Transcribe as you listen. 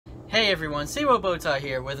Hey everyone, Cwheel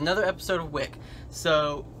here with another episode of Wick.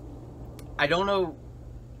 So, I don't know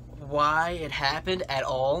why it happened at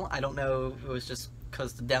all. I don't know if it was just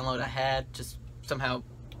because the download I had just somehow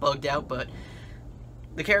bugged out, but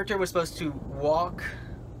the character was supposed to walk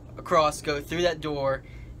across, go through that door,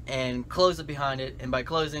 and close it behind it, and by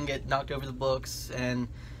closing, get knocked over the books, and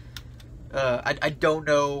I don't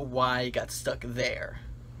know why it got stuck there.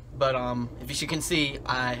 But if you can see,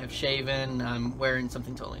 I have shaven. I'm wearing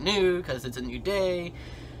something totally new because it's a new day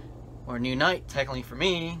or a new night, technically for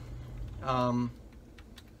me.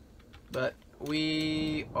 But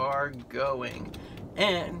we are going,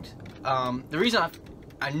 and the reason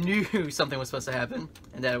I knew something was supposed to happen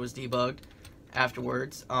and that it was debugged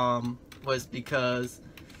afterwards was because,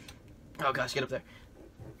 oh gosh, get up there.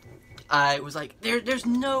 I was like, there's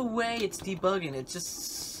no way it's debugging. It's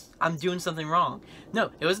just I'm doing something wrong.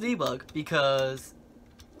 No, it was a debug because,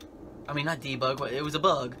 I mean, not debug, but it was a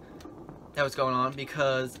bug that was going on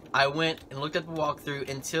because I went and looked at the walkthrough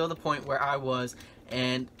until the point where I was,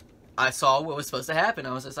 and I saw what was supposed to happen.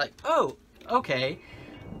 I was just like, oh, okay.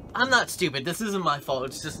 I'm not stupid. This isn't my fault.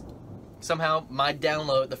 It's just somehow my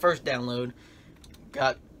download, the first download,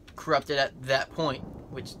 got corrupted at that point,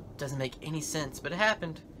 which doesn't make any sense, but it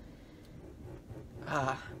happened.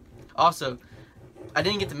 Also, I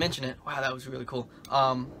didn't get to mention it. Wow, that was really cool.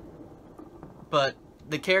 But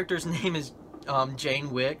the character's name is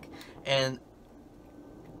Jane Wick, and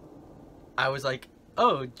I was like,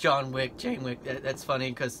 oh, John Wick, Jane Wick. That's funny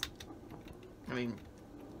because, I mean,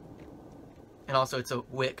 and also it's a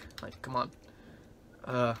Wick. Like, come on.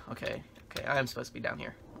 Okay, I am supposed to be down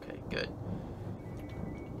here. Okay, good.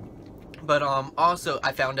 But also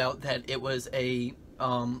I found out that it was a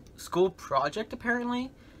school project apparently.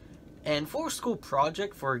 And for a school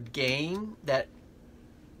project, for a game that,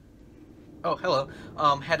 oh, hello,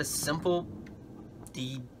 had a simple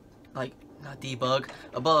a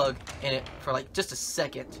bug in it for like just a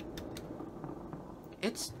second.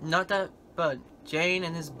 It's not that bad. Jane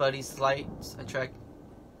and his buddies lights attract,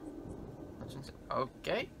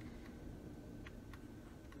 okay.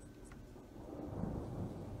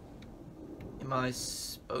 Am I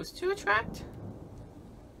supposed to attract?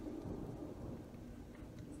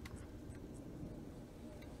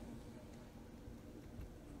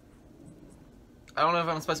 I don't know if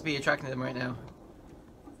I'm supposed to be attracting them right now.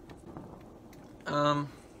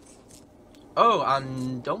 Oh, I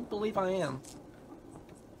don't believe I am.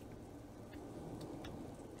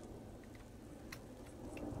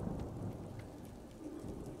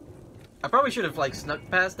 I probably should have, like, snuck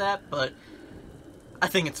past that, but I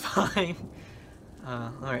think it's fine.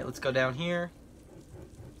 Alright, let's go down here.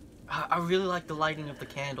 I really like the lighting of the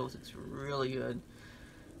candles. It's really good.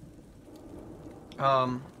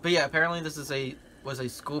 But yeah, apparently this is was a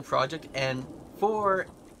school project, and for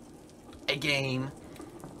a game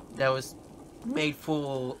that was made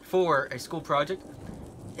for a school project,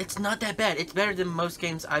 it's not that bad. It's better than most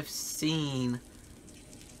games I've seen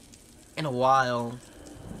in a while.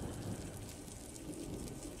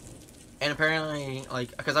 And apparently,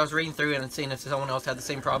 like, because I was reading through it and seeing if someone else had the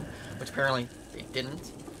same problem, which apparently they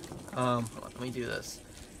didn't. Hold on, let me do this.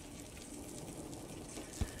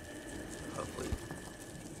 Hopefully.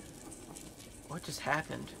 What just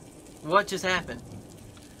happened? What just happened?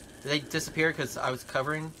 Did they disappear because I was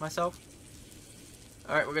covering myself?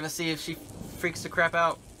 Alright, we're gonna see if she freaks the crap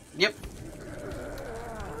out. Yep.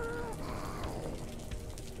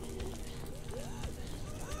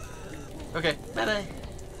 Okay, bye-bye.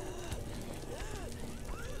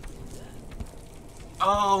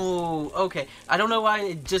 Oh, okay. I don't know why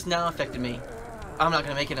it just now affected me. I'm not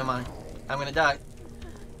gonna make it, am I? I'm gonna die.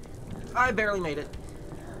 I barely made it.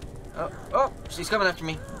 Oh, she's coming after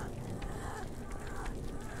me.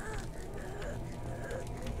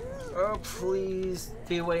 Oh, please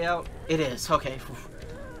be a way out. It is. Okay.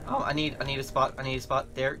 Oh, I need a spot. I need a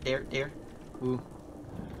spot. There. Ooh.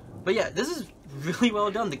 But yeah, this is really well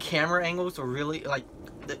done. The camera angles are really, like,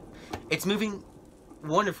 it's moving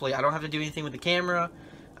wonderfully. I don't have to do anything with the camera.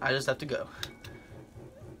 I just have to go.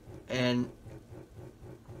 And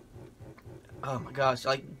oh my gosh,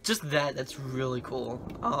 like, just that's really cool.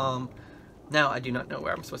 Now I do not know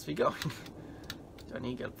where I'm supposed to be going. Do I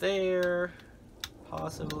need to go there?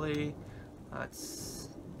 Possibly. That's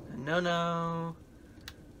a no.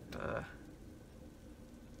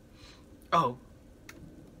 Oh.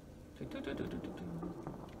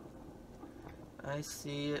 I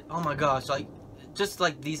see it. Oh my gosh, like, just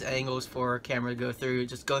like these angles for a camera to go through,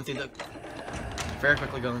 just going through very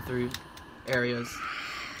quickly going through areas.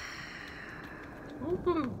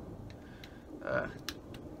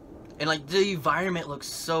 And like the environment looks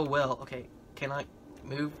so well. Okay, can I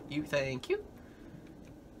Move you, thank you.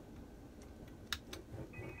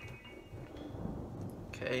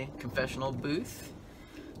 Okay, confessional booth.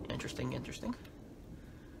 Interesting, interesting.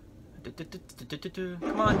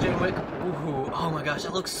 Come on, Wick. Ooh, oh my gosh,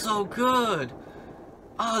 that looks so good.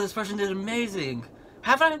 Oh, this person did amazing.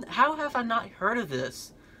 How have I not heard of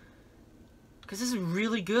this? Because this is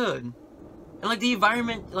really good. And like the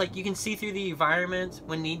environment, like you can see through the environment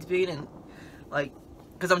when needs be, and like,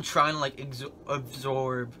 because I'm trying to like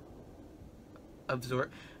absorb. I don't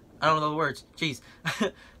know the words. Jeez.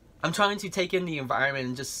 I'm trying to take in the environment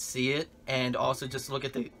and just see it, and also just look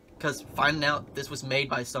at the, because finding out this was made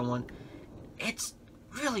by someone, it's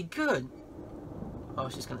really good. Oh,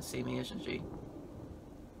 she's gonna see me, isn't she?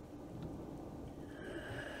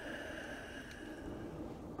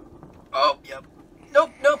 Oh, yep.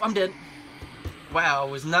 Nope, I'm dead. Wow,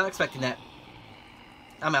 I was not expecting that.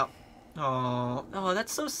 I'm out. Oh,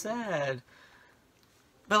 that's so sad.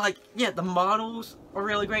 But like, yeah, the models are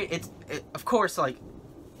really great. Of course, like,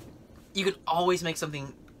 you could always make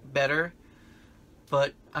something better.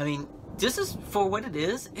 But, I mean, this is, for what it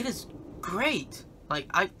is great. Like,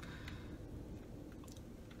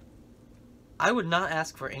 I would not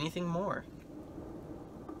ask for anything more.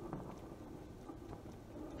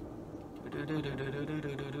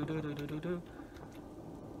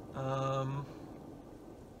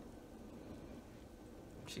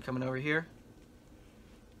 She coming over here?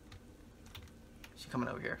 She coming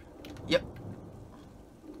over here. Yep.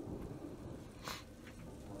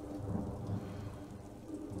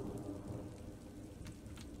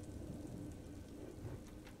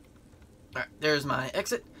 Alright, there's my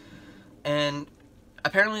exit. And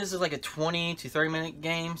apparently this is like a 20 to 30 minute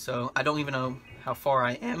game, so I don't even know how far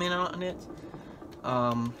I am in on it.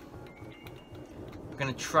 I'm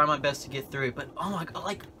gonna try my best to get through it, but oh my god,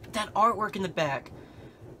 like that artwork in the back.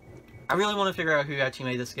 I really want to figure out who actually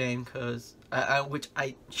made this game, because which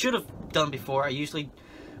I should have done before. I usually,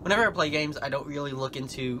 whenever I play games, I don't really look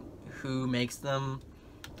into who makes them,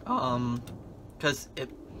 because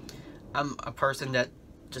I'm a person that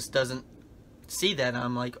just doesn't see that.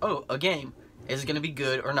 I'm like, oh, a game, is it gonna be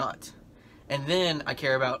good or not? And then I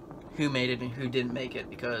care about who made it and who didn't make it,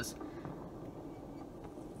 because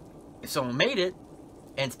if someone made it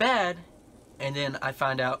and it's bad, and then I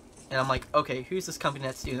find out and I'm like, okay, who's this company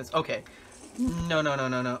that's doing this? Okay, no.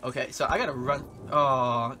 Okay, so I gotta run.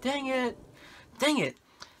 Oh, dang it.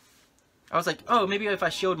 I was like, oh, maybe if I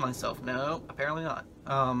shield myself. No, apparently not.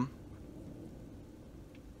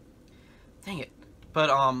 Dang it. But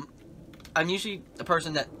I'm usually a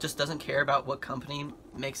person that just doesn't care about what company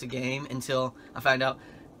makes a game until I find out,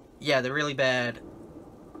 yeah, they're really bad.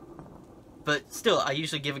 But still, I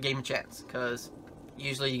usually give a game a chance, because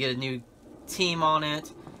usually you get a new team on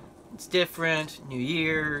it. It's different, new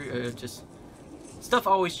year, just stuff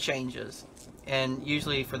always changes, and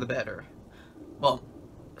usually for the better. Well,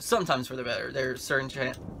 sometimes for the better. There are certain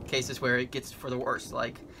cases where it gets for the worse,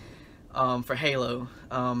 like for Halo.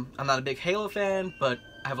 I'm not a big Halo fan, but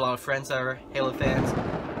I have a lot of friends that are Halo fans,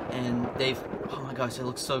 and oh my gosh, it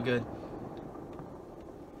looks so good.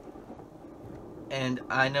 And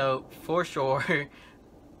I know for sure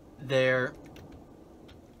they're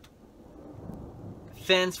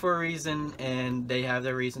fans for a reason, and they have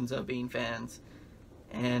their reasons of being fans.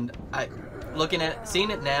 And seeing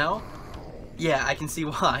it now, yeah, I can see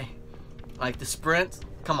why. Like the sprint,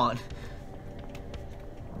 come on.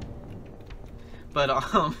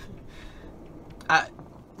 But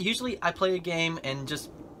usually I play a game and just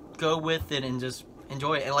go with it and just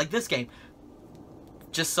enjoy it. And like this game,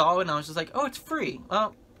 just saw it and I was just like, oh, it's free.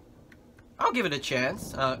 Well, I'll give it a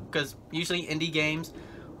chance, because usually indie games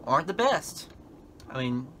aren't the best. I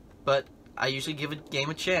mean, but I usually give a game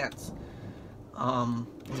a chance. To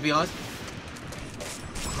be honest,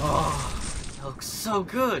 oh, that looks so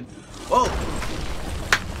good. Whoa!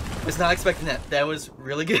 Was not expecting that. That was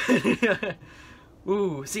really good.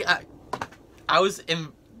 Ooh, see, I was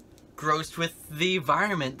engrossed with the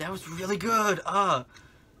environment. That was really good. And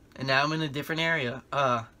now I'm in a different area.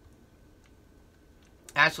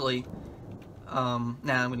 Actually, now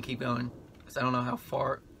I'm gonna keep going, because I don't know how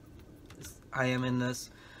far I am in this,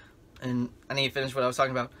 and I need to finish what I was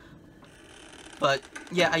talking about. But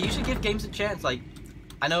yeah, I usually give games a chance. Like,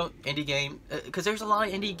 I know indie game, because there's a lot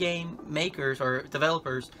of indie game makers or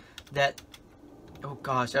developers that, oh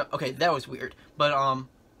gosh, okay, that was weird, but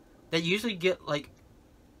that usually get like,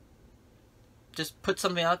 just put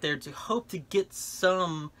something out there to hope to get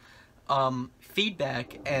some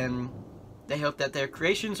feedback, and they hope that their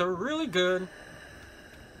creations are really good.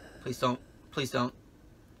 Please don't.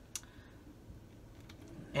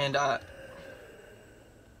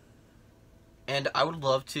 and I would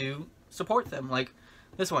love to support them. Like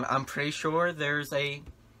this one, I'm pretty sure there's a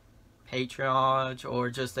Patreon or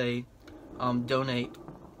just a donate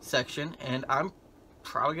section, and I'm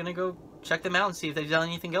probably gonna go check them out and see if they've done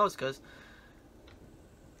anything else, because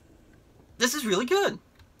this is really good.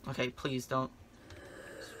 Okay, please don't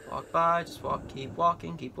just walk by, just walk, keep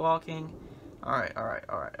walking, keep walking. Alright. Alright,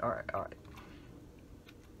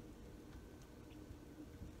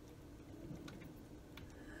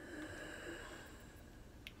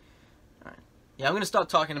 yeah, I'm gonna stop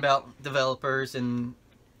talking about developers and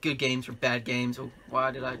good games or bad games. Oh, why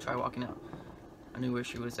did I try walking out? I knew where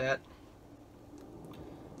she was at.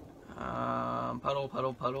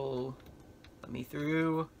 Puddle. Let me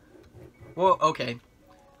through. Whoa, okay.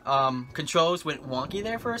 Controls went wonky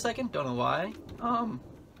there for a second. Don't know why.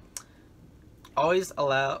 Always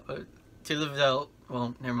allow to the developer.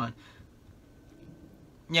 Well, never mind.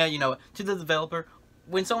 Yeah, you know what? To the developer,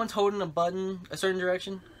 when someone's holding a button a certain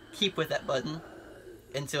direction, keep with that button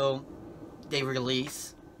until they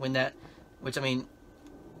release. When that, which I mean,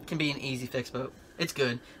 can be an easy fix, but it's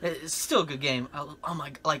good. It's still a good game. Oh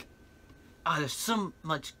my, like, there's so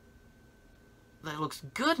much that looks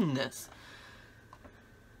good in this.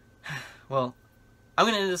 Well, I'm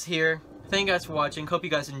gonna end this here. Thank you guys for watching. Hope you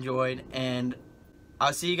guys enjoyed, and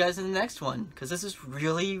I'll see you guys in the next one, because this is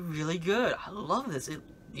really, really good. I love this.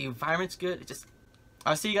 The environment's good.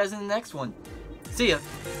 I'll see you guys in the next one. See ya.